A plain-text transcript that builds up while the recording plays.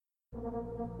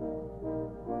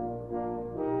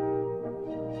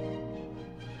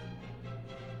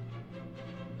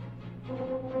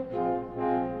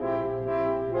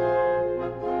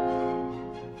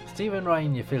Stephen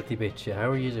Ryan, you filthy bitch, how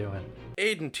are you doing?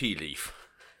 Aidan Tea Leaf.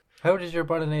 How did your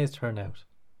bolognese turn out?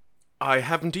 I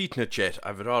haven't eaten it yet.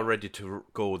 I've it all ready to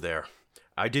go there.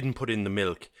 I didn't put in the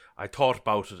milk. I thought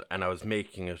about it and I was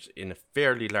making it in a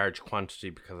fairly large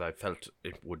quantity because I felt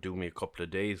it would do me a couple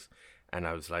of days. And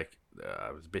I was like,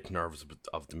 I was a bit nervous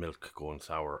of the milk going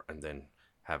sour and then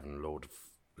having a load of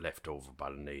leftover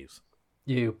bolognese.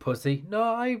 You pussy. No,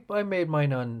 I made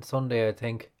mine on Sunday, I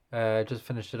think. Just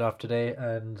finished it off today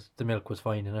and the milk was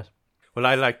fine in it. Well,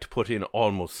 I like to put in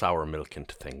almost sour milk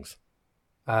into things.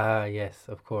 Ah, yes,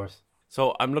 of course.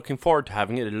 So I'm looking forward to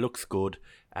having it. It looks good.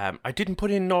 I didn't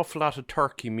put in an awful lot of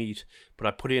turkey meat, but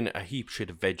I put in a heap shit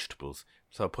of vegetables.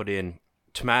 So I put in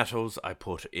tomatoes, I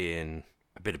put in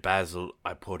a bit of basil,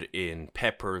 I put in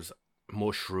peppers,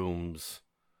 mushrooms,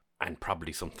 and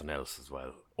probably something else as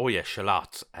well. Oh yeah,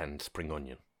 shallots and spring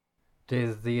onion.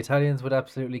 The Italians would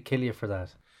absolutely kill you for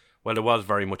that. Well, it was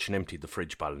very much an empty the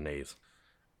fridge bolognese.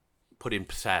 Put in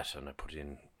passata and I put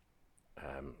in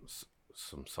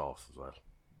some sauce as well.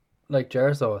 Like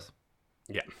jar sauce?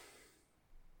 Yeah.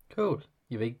 Cool.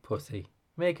 You big pussy.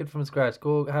 Make it from scratch.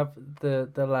 Go have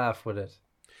the laugh with it.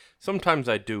 Sometimes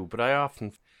I do, but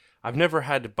I've never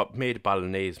made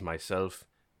bolognese myself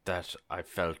that I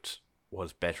felt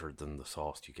was better than the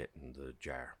sauce you get in the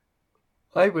jar.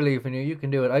 I believe in you. You can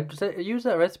do it. I just use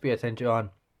that recipe I sent you on.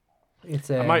 It's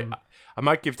I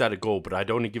might give that a go, but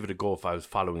I'd only give it a go if I was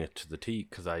following it to the T,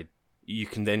 because you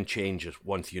can then change it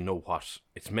once you know what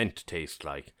it's meant to taste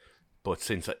like. But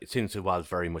since it was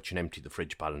very much an empty the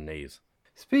fridge bolognese.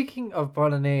 Speaking of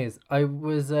bolognese, I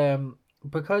was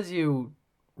because you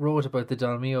wrote about the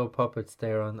Dolmio puppets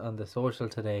there on the social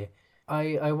today.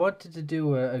 I wanted to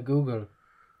do a Google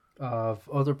of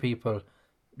other people,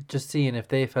 just seeing if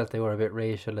they felt they were a bit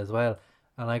racial as well.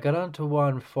 And I got onto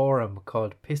one forum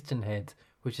called Pistonheads,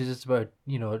 which is just about,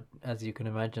 as you can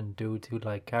imagine, dudes who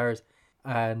like cars.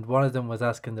 And one of them was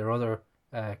asking their other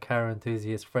car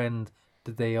enthusiast friend,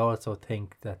 did they also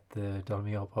think that the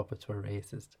Dolmio puppets were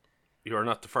racist? You're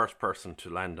not the first person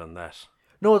to land on that.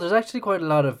 No, there's actually quite a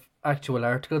lot of actual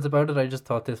articles about it. I just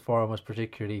thought this forum was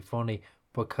particularly funny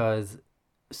because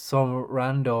some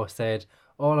rando said,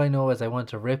 all I know is I want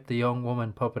to rip the young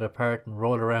woman puppet apart and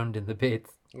roll around in the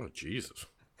bits. Oh, Jesus.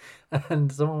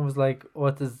 And someone was like,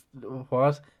 what? It's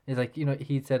like,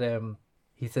 he said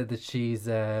that she's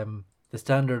the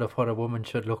standard of what a woman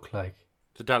should look like.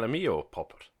 The Dolmio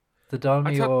puppet? The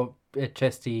Dolmio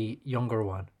chesty younger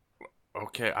one.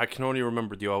 Okay, I can only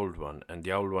remember the old one, and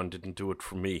the old one didn't do it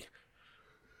for me.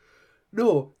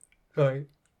 No, sorry.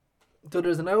 So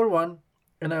there's an old one,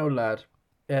 an old lad,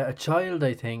 a child,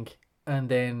 I think, and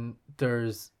then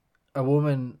there's a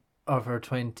woman of her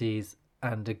 20s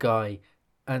and a guy.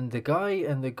 And the guy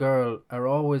and the girl are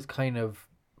always kind of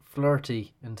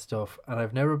flirty and stuff, and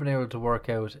I've never been able to work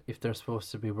out if they're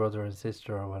supposed to be brother and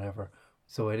sister or whatever.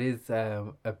 So it is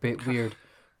a bit weird.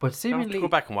 But seemingly... I have to go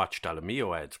back and watch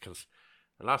Dolmio ads, because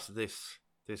a lot of this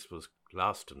was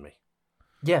lost in me.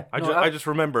 Yeah. I just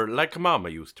remember, like a mama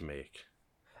used to make.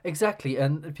 Exactly,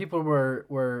 and people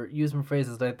were using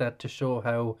phrases like that to show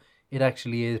how it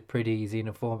actually is pretty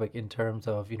xenophobic in terms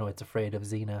of, it's afraid of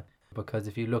Xena. Because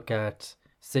if you look at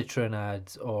Citroen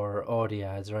ads or Audi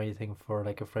ads or anything for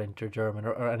like a French or German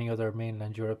or any other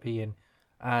mainland European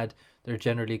ad, they're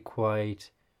generally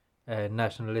quite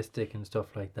nationalistic and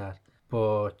stuff like that.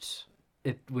 But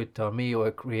with Dolmio,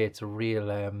 it creates a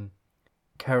real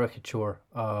caricature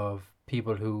of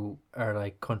people who are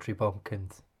like country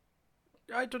bumpkins.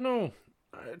 I don't know.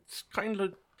 It's kind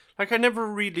of like I never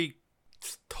really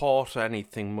thought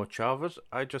anything much of it.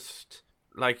 I just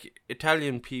like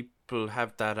Italian people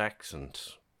have that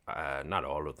accent. Not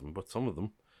all of them, but some of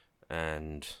them,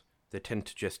 and they tend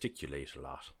to gesticulate a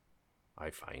lot. I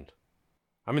find.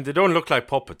 I mean, they don't look like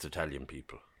puppets, Italian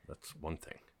people. That's one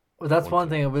thing. Well, that's one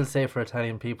thing I will say for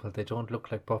Italian people. They don't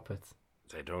look like puppets.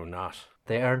 They do not.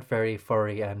 They aren't very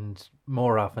furry and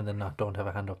more often than not don't have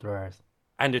a hand up their arse.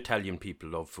 And Italian people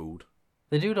love food.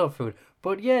 They do love food.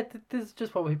 But yeah, this is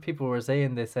just what people were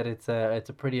saying. They said it's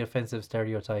a pretty offensive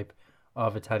stereotype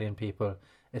of Italian people,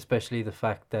 especially the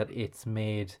fact that it's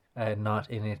made not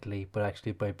in Italy, but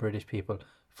actually by British people.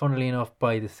 Funnily enough,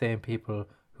 by the same people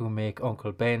who make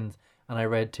Uncle Ben's. And I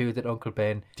read too that Uncle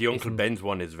Ben... The Uncle Ben's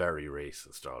one is very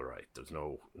racist, all right. There's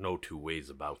no two ways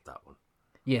about that one.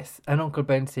 Yes, and Uncle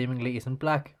Ben seemingly isn't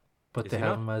black, but Is they he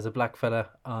have not? him as a black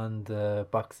fella on the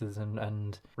boxes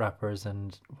and wrappers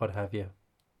and what have you.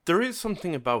 There is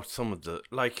something about some of the...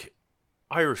 Like,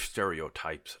 Irish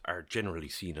stereotypes are generally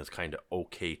seen as kind of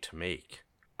okay to make.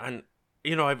 And,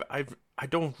 you know, I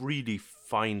don't really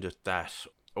find it that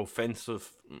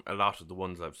offensive, a lot of the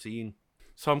ones I've seen.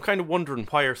 So I'm kind of wondering,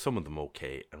 why are some of them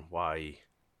okay and why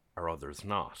are others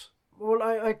not? Well,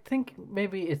 I think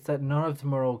maybe it's that none of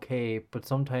them are okay, but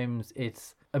sometimes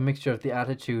it's a mixture of the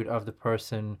attitude of the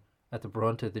person at the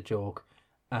brunt of the joke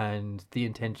and the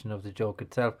intention of the joke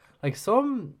itself. Like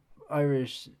some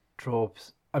Irish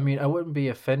tropes, I mean, I wouldn't be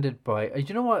offended by.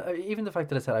 You know what? Even the fact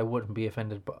that I said I wouldn't be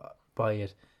offended by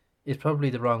it is probably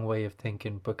the wrong way of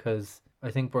thinking, because I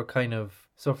think we're kind of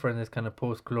suffering this kind of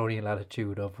post-colonial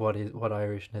attitude of what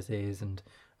Irishness is, and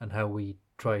how we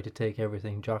try to take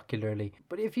everything jocularly.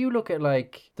 But if you look at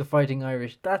like the Fighting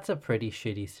Irish, that's a pretty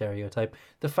shitty stereotype.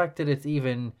 The fact that it's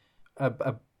even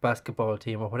a basketball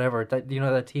team or whatever, that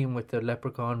that team with the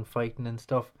leprechaun fighting and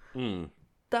stuff,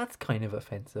 that's kind of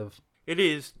offensive. It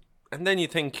is. And then you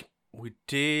think, we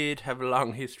did have a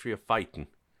long history of fighting.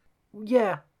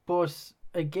 Yeah, but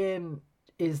again,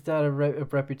 is that a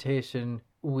reputation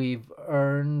we've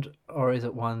earned, or is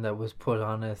it one that was put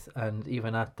on us? And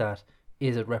even at that,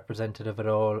 is it representative at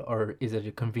all, or is it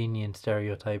a convenient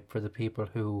stereotype for the people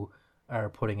who are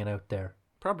putting it out there?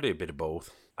 Probably a bit of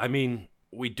both. I mean,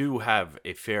 we do have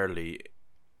a fairly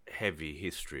heavy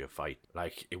history of fight.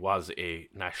 Like, it was a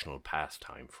national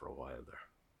pastime for a while there.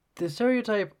 The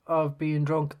stereotype of being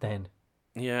drunk, then.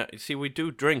 Yeah, you see, we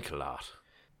do drink a lot.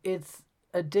 It's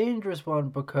a dangerous one,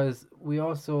 because we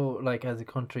also, like, as a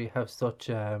country, have such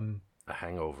a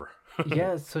hangover.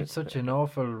 Yeah, such an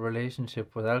awful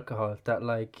relationship with alcohol that,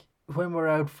 like, when we're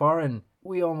out foreign,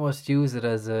 we almost use it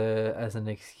as an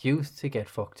excuse to get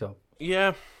fucked up.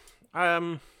 Yeah,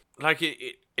 like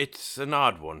it's an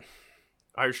odd one.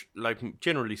 Like,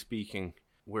 generally speaking,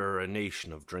 we're a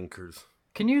nation of drinkers.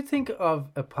 Can you think of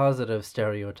a positive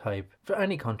stereotype for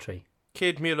any country?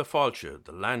 Céad Míle Fáilte,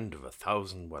 the land of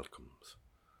 1,000 welcomes.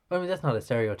 I mean, that's not a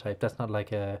stereotype. That's not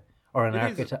like an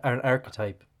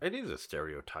archetype. It is a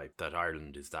stereotype that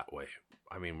Ireland is that way.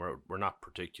 I mean, we're not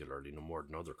particularly no more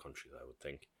than other countries, I would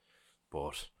think,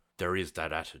 but there is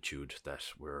that attitude that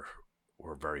we're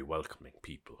very welcoming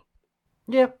people.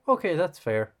 Yeah, okay, that's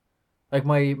fair. Like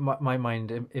my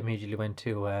mind immediately went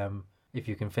to if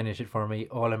you can finish it for me,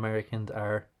 all Americans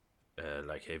are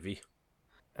like heavy.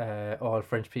 All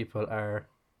French people are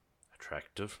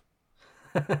attractive.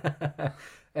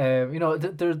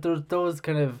 There's those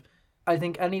kind of. I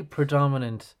think any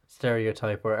predominant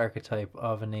stereotype or archetype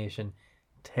of a nation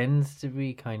tends to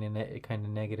be kind of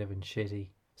negative and shitty.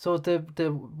 So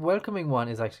the welcoming one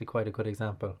is actually quite a good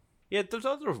example. Yeah, there's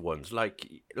other ones like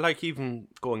even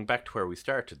going back to where we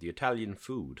started, the Italian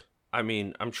food. I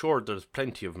mean, I'm sure there's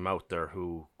plenty of them out there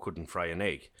who couldn't fry an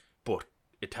egg, but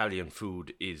Italian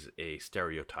food is a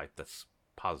stereotype that's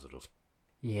positive.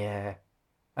 Yeah,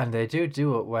 and they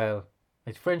do it well.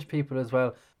 Like French people as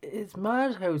well. It's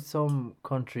mad how some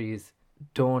countries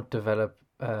don't develop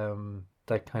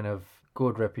that kind of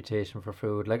good reputation for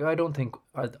food. Like, I don't think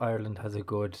Ireland has a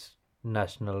good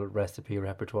national recipe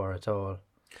repertoire at all.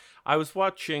 I was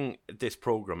watching this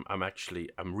program.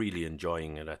 I'm really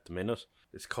enjoying it at the minute.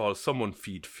 It's called Someone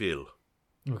Feed Phil.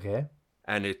 Okay.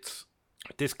 And it's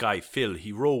this guy Phil.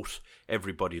 He wrote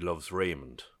Everybody Loves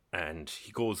Raymond, and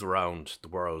he goes around the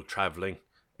world traveling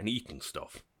and eating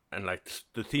stuff. And like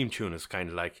the theme tune is kind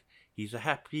of like, he's a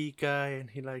happy guy and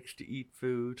he likes to eat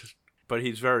food, but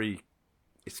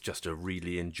it's just a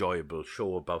really enjoyable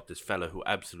show about this fella who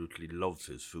absolutely loves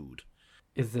his food.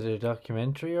 Is it a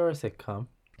documentary or a sitcom?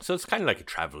 So it's kind of like a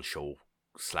travel show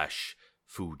 /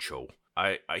 food show.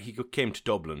 He came to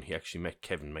Dublin. He actually met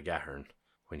Kevin McGahern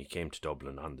when he came to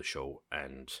Dublin on the show,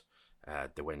 and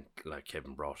they went, like,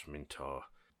 Kevin brought him into a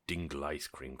Dingle ice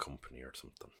cream company or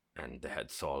something, and they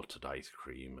had salted ice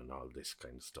cream and all this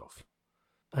kind of stuff.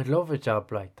 I'd love a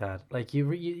job like that. Like,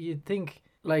 you'd think,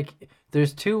 like,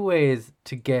 there's two ways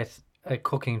to get a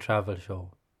cooking travel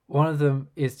show. One of them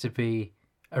is to be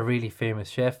a really famous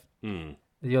chef.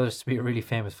 The other is to be a really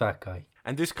famous fat guy.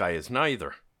 And this guy is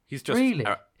neither. He's just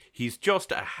he's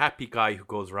just a happy guy who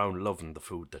goes around loving the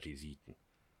food that he's eating.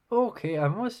 Okay, I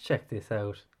must check this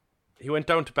out. He went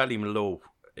down to Ballymaloe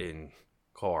in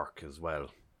Cork as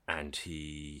well, and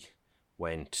he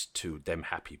went to them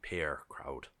Happy Pear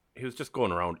crowd. He was just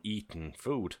going around eating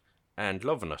food and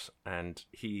loving it, and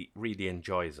he really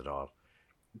enjoys it all.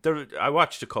 I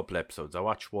watched a couple episodes. I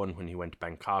watched one when he went to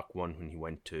Bangkok, one when he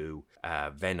went to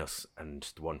Venice, and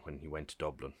the one when he went to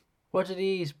Dublin. What did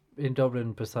he eat in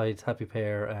Dublin besides Happy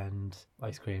Pear and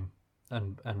ice cream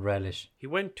and relish? He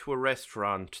went to a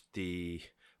restaurant, the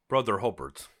Brother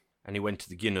Hubbard's, and he went to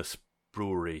the Guinness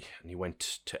Brewery, and he went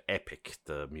to Epic,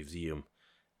 the museum,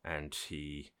 and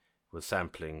he was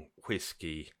sampling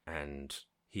whiskey, and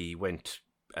he went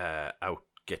out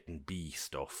getting bee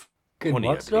stuff. Getting Honey,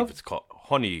 what I believe stuff? it's called.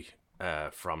 Honey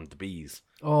from the bees.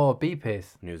 Oh, bee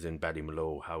paste. And he was in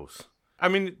Ballymaloe House. I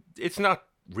mean, it's not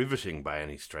riveting by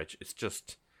any stretch. It's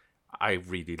just, I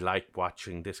really like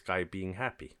watching this guy being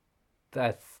happy.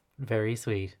 That's very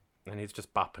sweet. And he's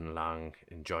just bopping along,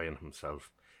 enjoying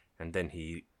himself. And then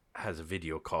he has a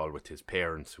video call with his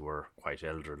parents, who are quite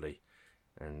elderly.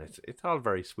 And it's all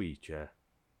very sweet, yeah.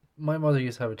 My mother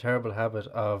used to have a terrible habit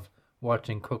of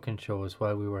watching cooking shows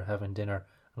while we were having dinner,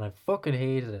 and I fucking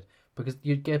hated it because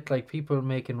you'd get like people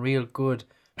making real good,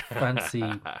 fancy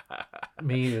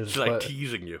meals. It's like but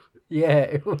teasing you.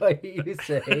 yeah, I used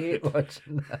to hate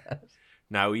watching that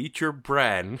Now eat your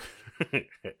bran.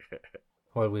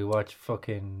 while we watch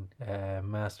fucking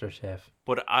MasterChef.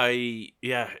 But I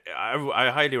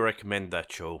highly recommend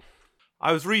that show.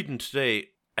 I was reading today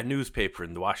a newspaper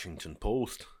in the Washington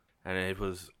Post, and it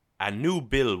was a new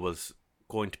bill was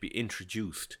going to be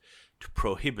introduced to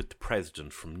prohibit the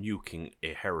president from nuking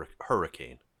a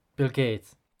hurricane. Bill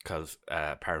Gates. Because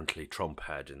apparently Trump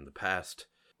had in the past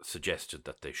suggested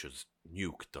that they should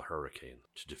nuke the hurricane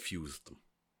to defuse them.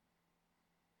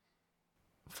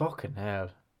 Fucking hell.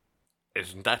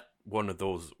 Isn't that one of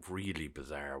those really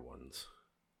bizarre ones?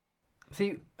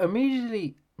 See,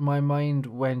 immediately my mind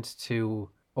went to,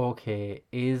 okay,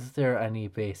 is there any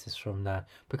basis from that?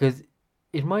 Because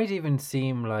it might even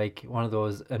seem like one of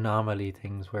those anomaly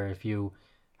things where if you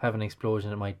have an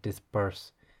explosion, it might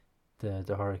disperse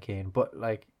the hurricane. But,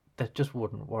 like, that just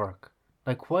wouldn't work.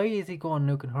 Like, why is he going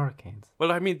nuking hurricanes?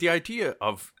 Well, I mean, the idea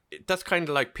of... That's kind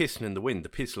of like pissing in the wind. The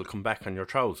piss will come back on your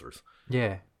trousers.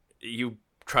 Yeah. You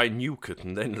try nuke it,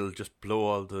 and then it'll just blow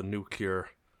all the nuclear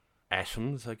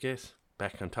atoms, I guess,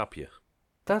 back on top of you.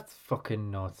 That's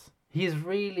fucking nuts. He's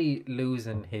really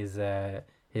losing his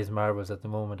marbles at the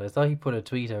moment. I saw he put a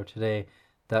tweet out today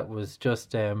that was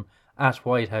just at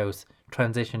White House,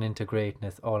 transition into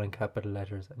greatness, all in capital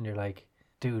letters. And you're like,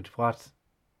 dude, what?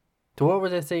 So what were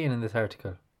they saying in this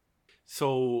article?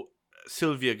 So,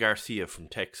 Sylvia Garcia from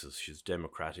Texas, she's a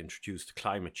Democrat, introduced the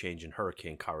Climate Change and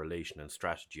Hurricane Correlation and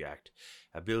Strategy Act,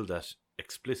 a bill that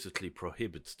explicitly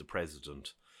prohibits the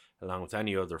president, along with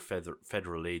any other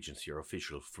federal agency or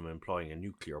official, from employing a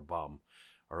nuclear bomb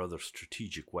or other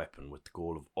strategic weapon with the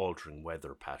goal of altering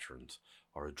weather patterns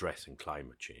or addressing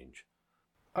climate change.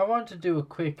 I want to do a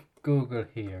quick Google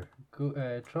here.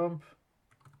 Trump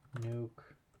nuke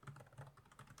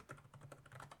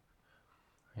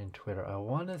in Twitter. I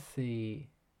want to see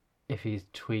if he's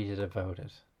tweeted about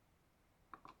it.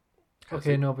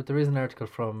 Okay, no, but there is an article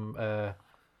from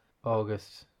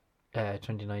August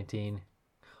 2019.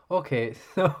 Okay,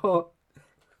 so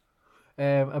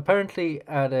apparently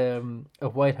at a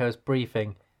White House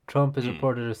briefing, Trump is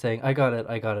reported as saying, I got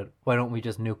it. Why don't we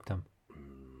just nuke them?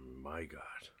 My God.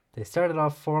 They started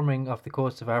off forming off the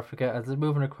coast of Africa. As it's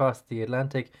moving across the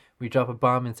Atlantic, we drop a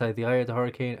bomb inside the eye of the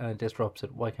hurricane and it disrupts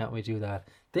it. Why can't we do that?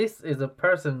 This is a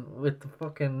person with the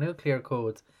fucking nuclear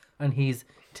codes, and he's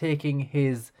taking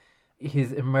his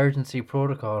emergency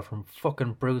protocol from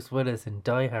fucking Bruce Willis in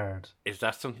Die Hard. Is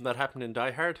that something that happened in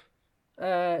Die Hard?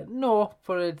 No,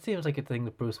 but it seems like a thing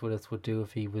that Bruce Willis would do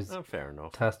if he was fair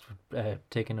enough. tasked with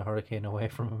taking a hurricane away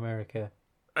from America.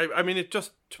 I mean, it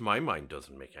just, to my mind,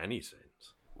 doesn't make any sense.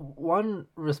 One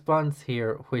response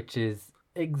here, which is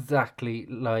exactly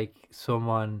like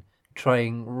someone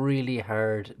trying really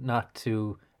hard not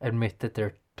to admit that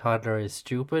their toddler is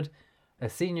stupid. A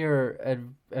senior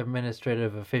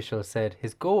administrative official said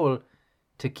his goal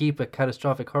to keep a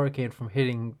catastrophic hurricane from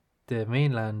hitting the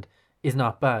mainland is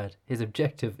not bad. His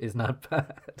objective is not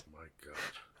bad. My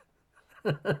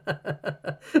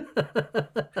God.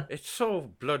 It's so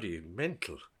bloody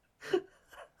mental.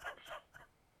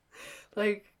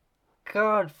 Like,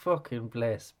 God fucking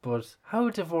bless, but how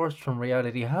divorced from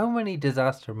reality? How many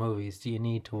disaster movies do you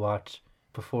need to watch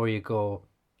before you go,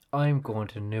 I'm going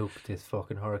to nuke this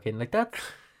fucking hurricane? Like,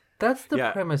 that's the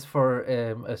premise for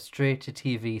a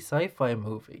straight-to-TV sci-fi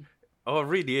movie. Oh, it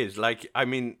really is. Like, I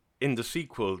mean, in the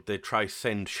sequel, they try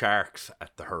send sharks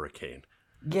at the hurricane.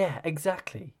 Yeah,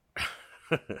 exactly.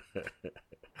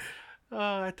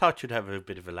 I thought you'd have a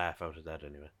bit of a laugh out of that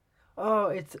anyway. Oh,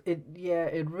 it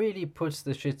really puts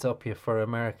the shits up you for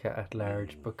America at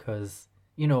large because,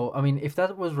 you know, I mean, if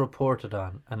that was reported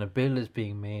on and a bill is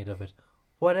being made of it,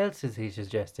 what else is he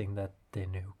suggesting that they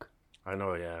nuke? I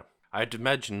know, yeah. I'd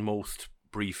imagine most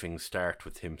briefings start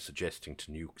with him suggesting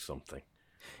to nuke something.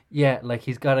 Yeah, like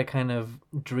he's got a kind of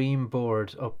dream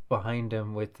board up behind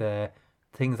him with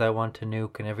things I want to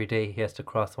nuke, and every day he has to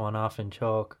cross one off in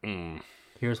chalk.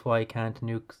 here's why I can't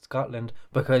nuke Scotland,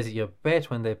 because you bet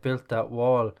when they built that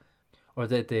wall, or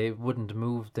that they wouldn't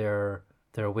move their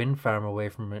wind farm away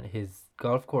from his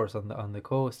golf course on the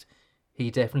coast,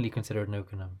 he definitely considered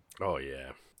nuking them. Oh,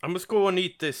 yeah. I must go and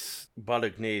eat this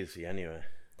bolognese anyway.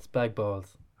 Spag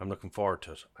balls. I'm looking forward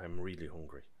to it. I'm really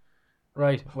hungry.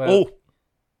 Right, well...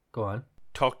 Go on.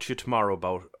 Talk to you tomorrow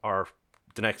about, or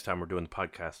the next time we're doing the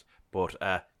podcast, but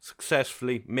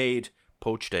successfully made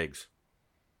poached eggs.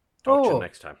 Talk to you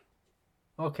next time.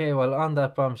 Okay, well, on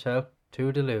that bombshell,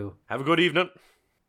 toodaloo. Have a good evening.